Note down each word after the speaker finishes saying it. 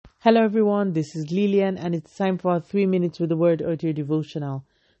Hello everyone, this is Lillian and it's time for our 3 minutes with the word audio devotional.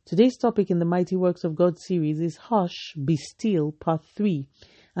 Today's topic in the Mighty Works of God series is Hush, Be Still, Part 3.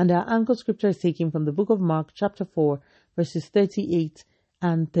 And our anchor scripture is taken from the book of Mark chapter 4 verses 38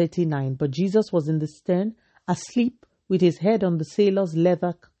 and 39. But Jesus was in the stern, asleep with his head on the sailor's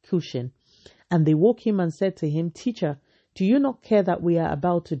leather cushion. And they woke him and said to him, Teacher, do you not care that we are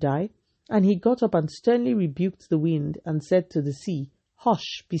about to die? And he got up and sternly rebuked the wind and said to the sea,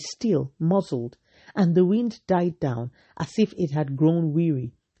 Hush, be still, muzzled. And the wind died down, as if it had grown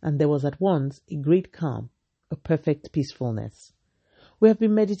weary, and there was at once a great calm, a perfect peacefulness. We have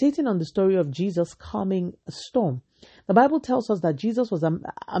been meditating on the story of Jesus calming a storm. The Bible tells us that Jesus was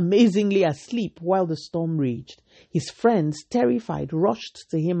amazingly asleep while the storm raged. His friends, terrified,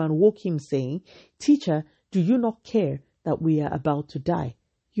 rushed to him and woke him, saying, Teacher, do you not care that we are about to die?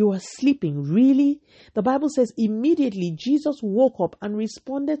 You are sleeping, really? The Bible says immediately Jesus woke up and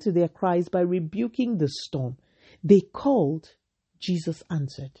responded to their cries by rebuking the storm. They called, Jesus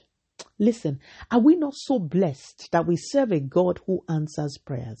answered. Listen, are we not so blessed that we serve a God who answers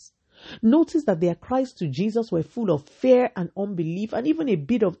prayers? Notice that their cries to Jesus were full of fear and unbelief and even a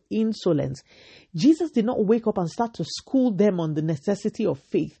bit of insolence. Jesus did not wake up and start to school them on the necessity of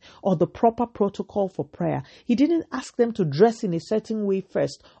faith or the proper protocol for prayer. He didn't ask them to dress in a certain way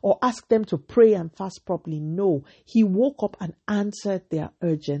first or ask them to pray and fast properly. No, he woke up and answered their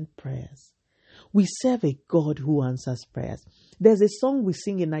urgent prayers. We serve a God who answers prayers. There's a song we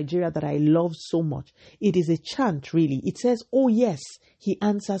sing in Nigeria that I love so much. It is a chant, really. It says, oh yes, he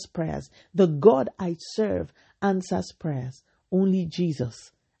answers prayers. The God I serve answers prayers. Only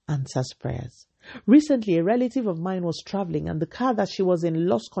Jesus answers prayers. Recently, a relative of mine was traveling and the car that she was in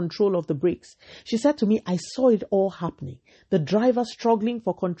lost control of the brakes. She said to me, I saw it all happening. The driver struggling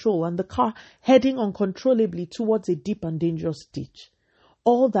for control and the car heading uncontrollably towards a deep and dangerous ditch.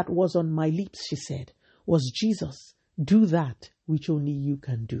 All that was on my lips, she said, was Jesus, do that which only you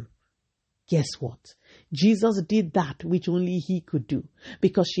can do. Guess what? Jesus did that which only he could do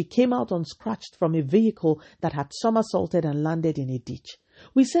because she came out unscratched from a vehicle that had somersaulted and landed in a ditch.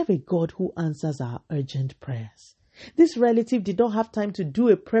 We serve a God who answers our urgent prayers. This relative did not have time to do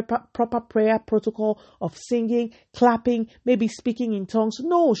a proper prayer protocol of singing, clapping, maybe speaking in tongues.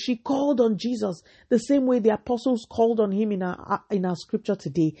 No, she called on Jesus the same way the apostles called on him in our scripture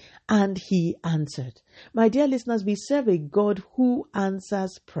today, and he answered. My dear listeners, we serve a God who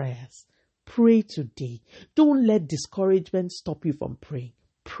answers prayers. Pray today. Don't let discouragement stop you from praying.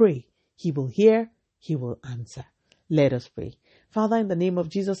 Pray. He will hear. He will answer. Let us pray. Father, in the name of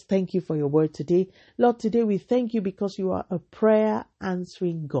Jesus, thank you for your word today. Lord, today we thank you because you are a prayer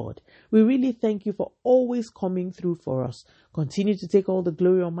answering God. We really thank you for always coming through for us. Continue to take all the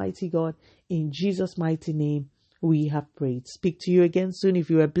glory, Almighty God. In Jesus' mighty name, we have prayed. Speak to you again soon. If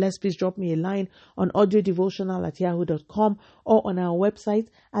you are blessed, please drop me a line on audiodevotional@yahoo.com or on our website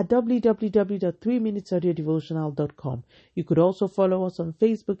at www.3minutesaudiodevotional.com. You could also follow us on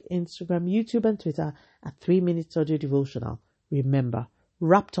Facebook, Instagram, YouTube, and Twitter at 3 Minutes Audio Devotional. Remember,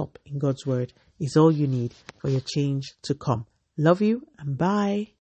 wrapped up in God's word is all you need for your change to come. Love you and bye.